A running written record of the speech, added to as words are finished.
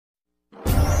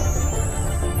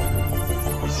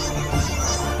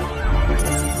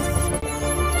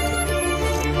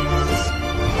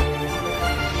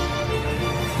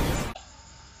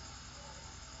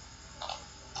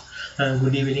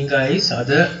Good evening guys. අද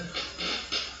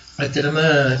ඇත්තටම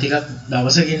ටිකක්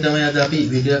දවසකින් තමයි අද අපි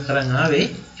වීඩියෝ එක කරන් ආවේ.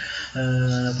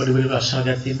 පොඩි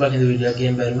ප්‍රශ්නයක් තිබ්බා නේද වීඩියෝ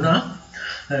එකෙන් බැරි වුණා.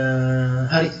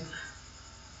 හරි.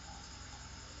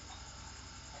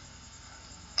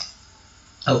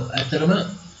 ඔව් ඇත්තටම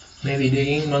මේ වීඩියෝ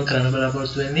එකෙන් මම කරන්න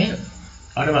බලාපොරොත්තු වෙන්නේ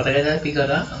අර මතකද අපි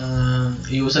කරා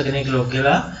යූසර් කෙනෙක් ලොග්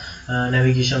වෙලා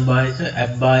නැවිගේෂන් බාර් එක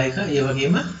ඇප් බාර් එක ඒ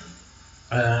වගේම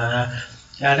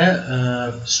යාර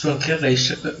ස්ට්‍රෝක් එක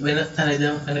රෙජිස්ටර් වෙන තැන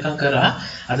වෙනකම් කරා.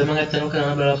 අද මම ඇත්තටම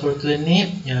කරන්න බලාපොරොත්තු වෙන්නේ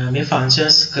මේ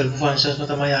ෆන්ක්ෂන්ස් කරපු ෆන්ක්ෂන්ස්ම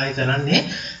තමයි ආයෙ කරන්නේ.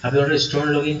 අපි උඩ ස්ටෝන්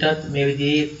ලොගින් ටත් මේ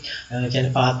විදිහේ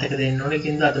කියන්නේ පාත් එක දෙන්න ඕනේ.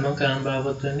 ඒකින්ද අද මම කරන්න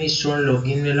බලාපොරොත්තු වෙන්නේ ස්ටෝන්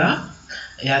ලොගින් වෙලා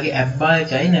එයාගේ ඇප් බාර්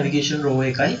එකයි නැවිගේෂන් රෝ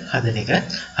එකයි හදන එක.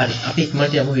 හරි. අපි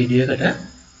ඉක්මනට යමු වීඩියෝ එකට.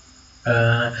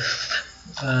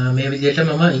 මේ විදිහට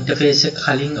මම ඉන්ටර්ෆේස් එක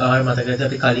කලින් ආර මතකද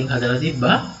අපි කලින් හදලා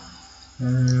තිබ්බා.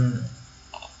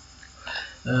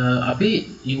 අපි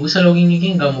යූසර් ලොගින්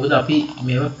එකෙන් ගමු. මොකද අපි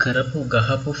මේව කරපු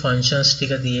ගහපු ෆන්ක්ෂන්ස්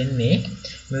ටික තියෙන්නේ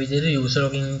මේ විදිහට යූසර්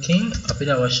ලොගින් එකෙන් අපිට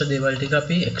අවශ්‍ය දේවල් ටික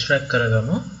අපි එක්ස්ට්‍රැක්ට්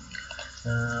කරගමු.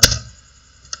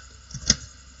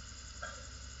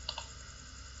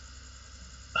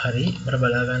 හරි මට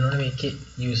බලා ගන්න ඕනේ මේකේ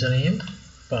user name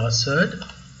password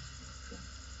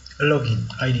login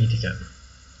ID ටික.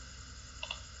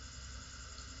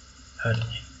 හරි.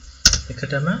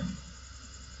 එකටම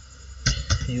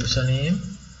username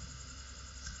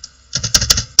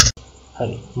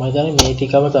හරි මම හිතන්නේ මේ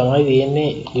ටිකම තමයි තියෙන්නේ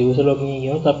user login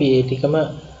කියනොත් අපි ඒ ටිකම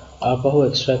ආපහු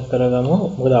extract කරගමු.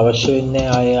 මොකද අවශ්‍ය වෙන්නේ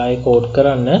ආයෙ කෝඩ්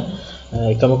කරන්න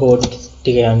එකම කෝඩ්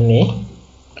ටික යන්නේ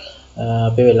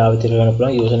අපේ වෙලාව විතර ගන්න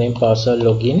පුළුවන්. username password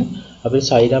login අපිට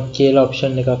sign up කියලා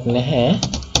option එකක් නැහැ.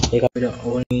 ඒක අපිට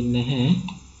ඕන නැහැ.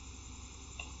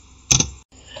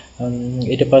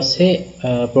 ඊට පස්සේ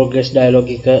progress dialog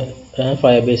එක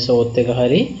Firebase Auth එක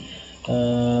හරි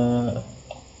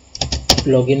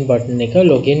login button එක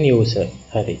login user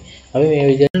හරි. අපි මේ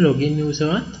විදිහට login user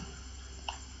වත්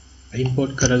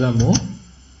import කරගමු.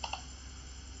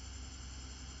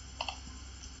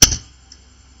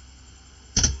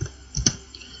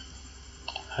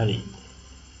 හරි.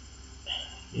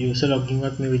 user login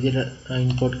වත් මේ විදිහට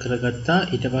import කරගත්තා.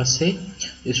 ඊට පස්සේ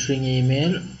string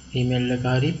email එක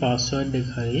හරි password එක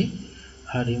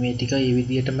හරි මේ ටික මේ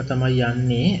විදිහටම තමයි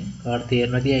යන්නේ. ඔයාලට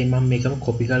තේරෙනවද ඇයි මම මේකම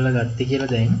copy කරලා ගත්තේ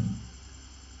කියලා දැන්.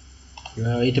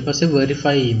 ඊට පස්සේ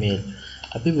verify email.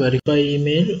 අපි verify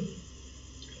email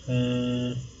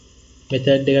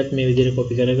method එකත් මේ විදිහට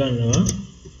copy කරගන්නවා.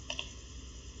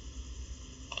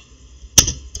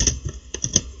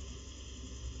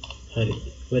 හරි.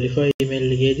 verify email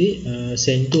එකේදී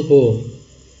send to home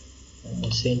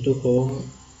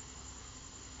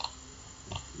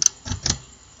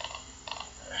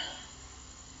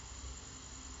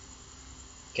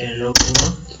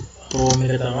home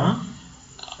එක තමයි.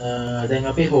 දැන්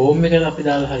අපි home එකට අපි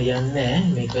දාලා හරියන්නේ නැහැ.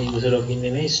 මේක user login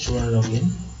නෙමෙයි student login.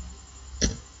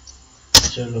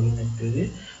 student login activity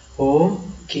home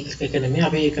kick එක නෙමෙයි.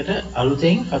 අපි ඒකට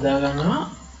අලුතෙන් හදා ගන්නවා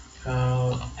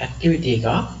activity එකක්.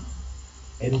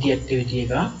 empty activity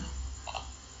එකක්.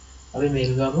 අපි මේක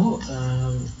ගමු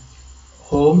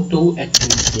home to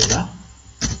activity කියලා.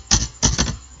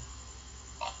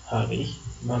 හරි.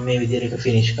 මම මේ විදිහට එක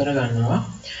finish කරගන්නවා.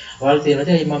 ඔයාලා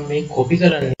තේරෙනවද මම මේ copy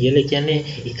කරන්නේ කියලා. කියන්නේ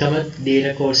එකම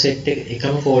data code set එක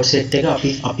එකම code set එක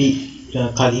අපි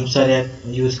කලින් සැරයක්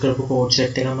use කරපු code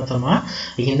set එකම තමයි.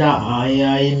 ඒකින්ද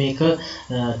ආයෙ මේක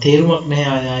තේරුමක්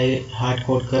නැහැ ආයෙ hard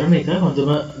code කරන එක.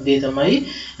 හොඳම දේ තමයි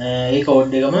ඒ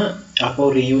code එකම අපෝ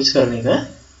reuse කරන එක.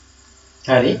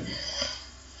 හරි.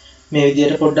 මේ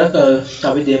විදිහට පොඩ්ඩක්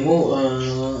අපි දෙමු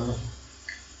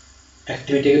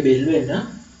activity එක build වෙන්න.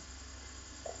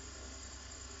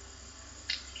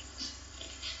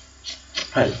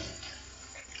 හරි.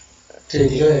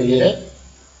 ටික විදිහට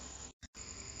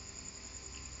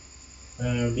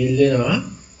build වෙනවා.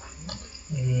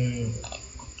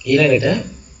 ඊළඟට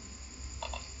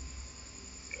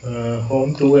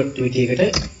home to activity එකට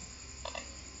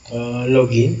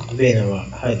login වෙනවා.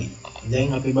 හරි. දැන්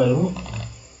අපි බලමු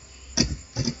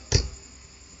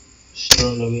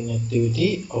store login activity.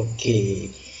 okay.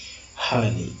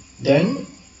 හරි. දැන්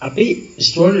අපි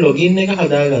store login එක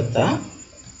හදාගත්තා.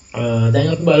 දැන්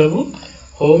අපි බලමු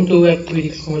home to activity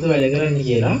කොහොමද වැඩ කරන්නේ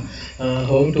කියලා.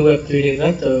 home to activity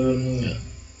එකත්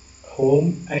home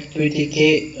activity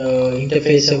එකේ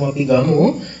interface එක අපි ගමු.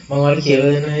 මම ඔයාලට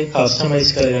කියලා දෙන්න ඒ customize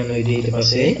කරගන්න විදිහ. ඊට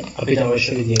පස්සේ අපිට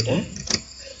අවශ්‍ය විදිහට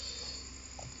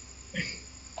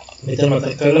මෙතන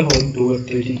මතක් කරලා home to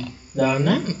activity දාන්න.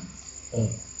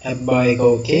 app bar එක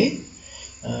okay.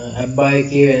 app bar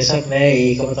එකේ වෙනසක් නැහැ.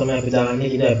 ඒකම තමයි අපි දාන්නේ.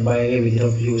 ඊට app bar එකේ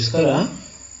විදිහට use කරා.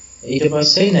 ඊට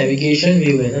පස්සේ navigation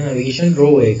view එක navigation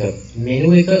row එක menu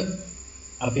එක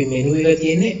අපි menu එක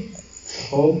තියෙන්නේ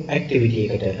home activity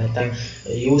එකට නැත්නම්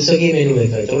user ගේ menu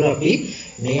එක. ඒතකොට අපි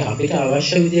මේ අපිට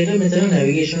අවශ්‍ය විදිහට මෙතන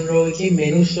navigation row එකේ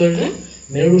menus වලට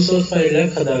menu resource file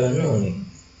එකක් හදා ගන්න ඕනේ.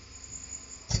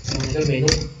 මේක menu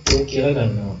row කියලා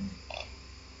ගන්නවා.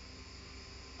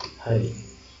 හරි.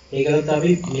 ඒකත්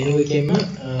අපි menu එකෙන්ම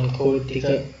code ටික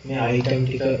මේ item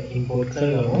ටික import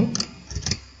කරගමු.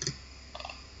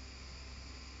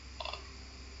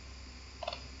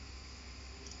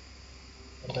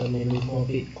 menu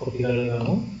copy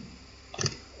කරගමු.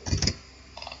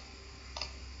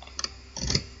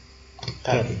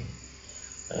 හරි.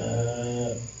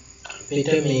 අපිට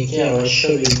මේකේ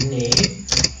අවශ්‍ය වෙන්නේ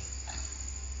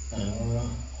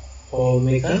home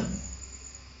එක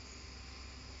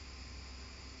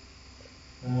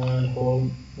home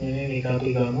නෙමෙයි මේක අපි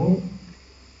ගමු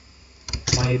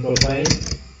my profile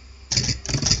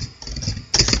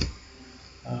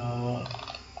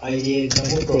id එක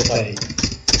ගමු profile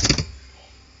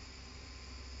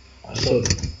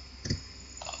sorry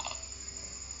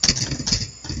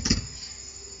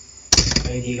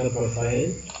id එක profile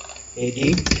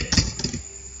edit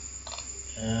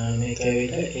මේක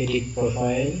ඇවිල්ලා edit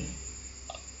profile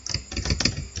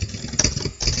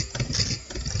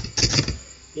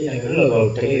ඊළඟට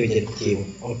logout එකේ විදිහට තියමු.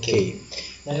 okay.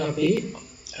 දැන් අපි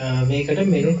මේකට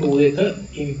menu tool එක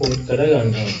import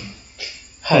කරගන්නවා.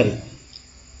 හරි.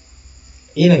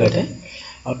 ඊළඟට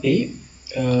අපි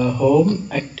home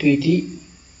activity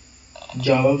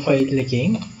java file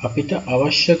එකෙන් අපිට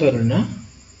අවශ්‍ය කරන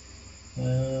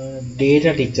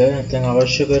data ටික නැත්නම්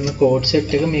අවශ්‍ය කරන code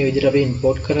set එක මේ විදිහට අපි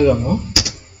import කරගමු.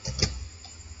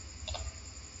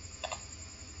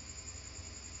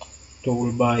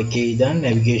 toolbar එකේ ඉඳන්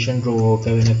navigation row එක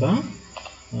වෙනකම්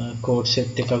code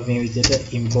set එකක් මේ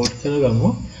විදිහට import කරගමු.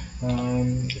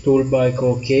 toolbar එක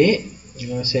okay,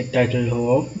 set title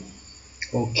home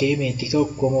okay, මේ ටික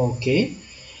ඔක්කොම okay.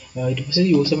 ඊට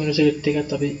පස්සේ user menu select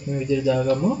එකත් අපි මේ විදිහට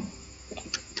දාගමු.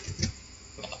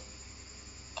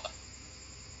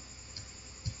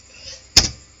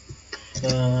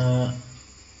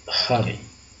 හරි.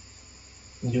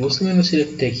 user menu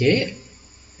select එකේ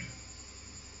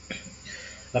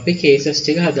අපි cases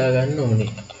ටික හදා ගන්න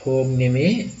ඕනේ. home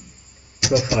නෙමේ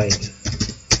profile.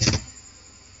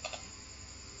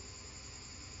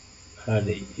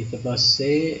 හරි. ඊට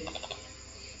පස්සේ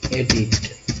edit.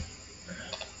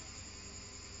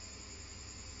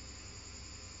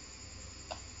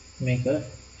 මේක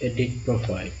edit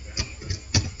profile.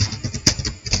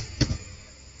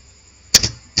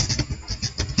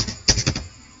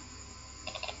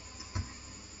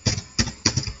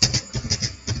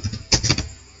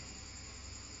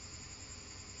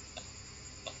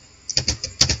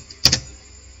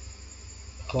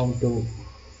 home to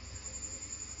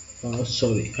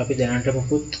sorry අපි දැනට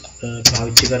මොකුත්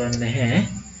පාවිච්චි කරන්නේ නැහැ.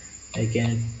 I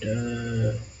can't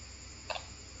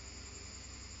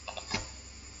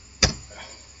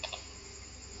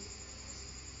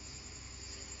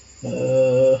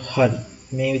හරි.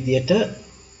 මේ විදිහට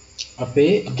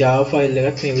අපේ Java file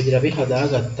එකත් මේ විදිහට අපි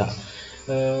හදාගත්තා.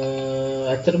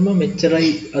 අතරම මෙච්චරයි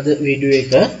අද වීඩියෝ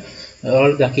එක.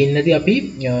 ඔයාලා දකින්නදී අපි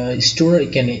student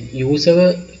කියන්නේ user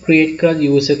create කරන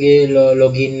user ගේ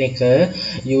login එක,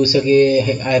 user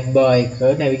ගේ app bar එක,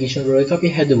 navigation row එක අපි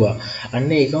හැදුවා.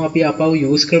 අන්න ඒකම අපි අපව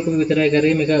use කරපු විතරයි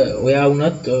කරේ. මේක ඔයා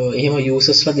වුණත් එහෙම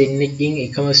usersලා දෙන්නෙක්ගෙන්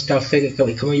එකම stuff එක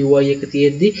එකම UI එක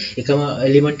තියෙද්දි එකම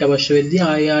element අවශ්‍ය වෙද්දී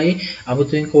ආයෙ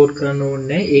අමුතුවෙන් code කරන්න ඕනේ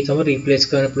නැහැ. ඒකම replace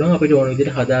කරන්න පුළුවන් අපිට ඕන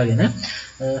විදිහට හදාගෙන.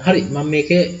 හරි. මම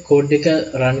මේකේ code එක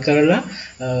run කරලා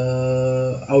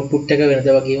output එක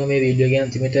වෙනදා වගේම මේ වීඩියෝ එකේ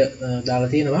අන්තිමට දාලා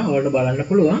තියෙනවා. ඔයාලට බලන්න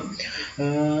පුළුවන්.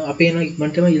 අපි එන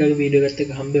ඉක්මනටම ඊළඟ වීඩියෝ එකත්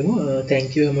එක්ක හම්බෙමු. thank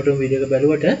you හැමෝටම වීඩියෝ එක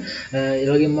බලුවට. ඒ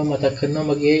වගේම මම මතක් කරනවා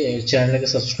මගේ channel එක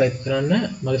subscribe කරන්න,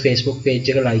 මගේ Facebook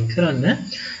page එක like කරන්න.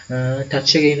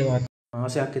 touch එකේ ඉන්න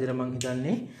මාසයක් විතර මම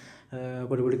හිතන්නේ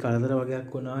පොඩි කරදර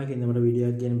වගේක් වුණා. ඒකින්ද මට වීඩියෝ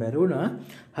එකක් ගන්න බැරි වුණා.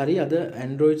 හරි. අද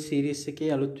Android series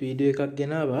එකේ අලුත් වීඩියෝ එකක්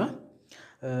ගෙනාවා.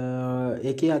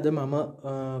 ඒකේ අද මම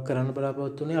කරන්න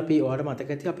බලාපොරොත්තු වෙන්නේ අපි ඔයාලට මතක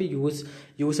ඇති අපි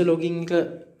user login එක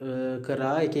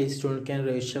කරා. ඒකේ student can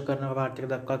register කරන part එක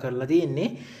දක්වා කරලා තියෙන්නේ.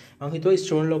 මම හිතුවා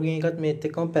student login එකත් මේත්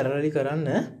එක්කම parallel කරන්න.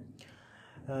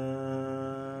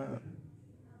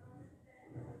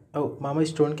 ඔව් මම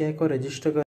student can එක register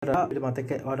කරා. අපිට මතක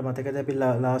ඔයාලට මතකද අපි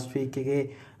last week එකේ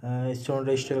student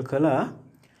register කළා.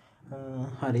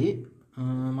 හරි.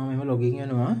 මම එහෙම login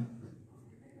වෙනවා.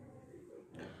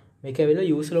 මේක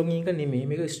ඇවිල්ලා user login එක නෙමෙයි,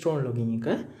 මේක student login එක.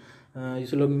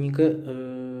 user login එක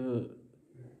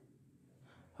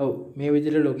ඔව් මේ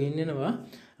විදිහට login වෙනවා.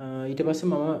 ඊට පස්සේ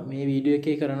මම මේ වීඩියෝ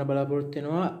එකේ කරන්න බලාපොරොත්තු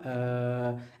වෙනවා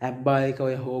ඇප් බාර් එක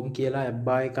ඔය හෝම් කියලා ඇප්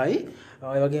බාර් එකයි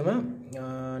ඔය වගේම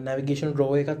නැවිගේෂන්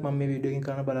රෝ එකක් මම මේ වීඩියෝ එකෙන්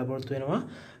කරන්න බලාපොරොත්තු වෙනවා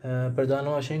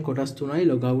ප්‍රධාන වශයෙන් කොටස් තුනයි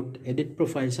ලොග් අවුට් එඩිට්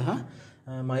ප්‍රොෆයිල් සහ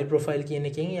මයි ප්‍රොෆයිල් කියන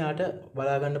එකෙන් එයාට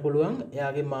බලා ගන්න පුළුවන්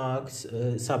එයාගේ මාක්ස්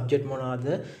සබ්ජෙක්ට් මොනවාද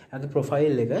එයාගේ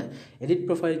ප්‍රොෆයිල් එක එඩිට්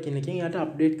ප්‍රොෆයිල් කියන එකෙන් එයාට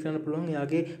අප්ඩේට් කරන්න පුළුවන්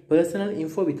එයාගේ පර්සනල්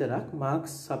ඉන්ෆෝ විතරක්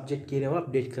මාක්ස් සබ්ජෙක්ට් කියනවා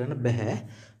අප්ඩේට් කරන්න බෑ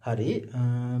හරි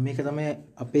මේක තමයි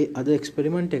අපේ අද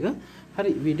එක්ස්පෙරිමන්ට් එක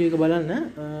හරි වීඩියෝ එක බලන්න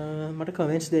මට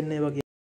කමෙන්ට්ස් දෙන්න ඒ වගේ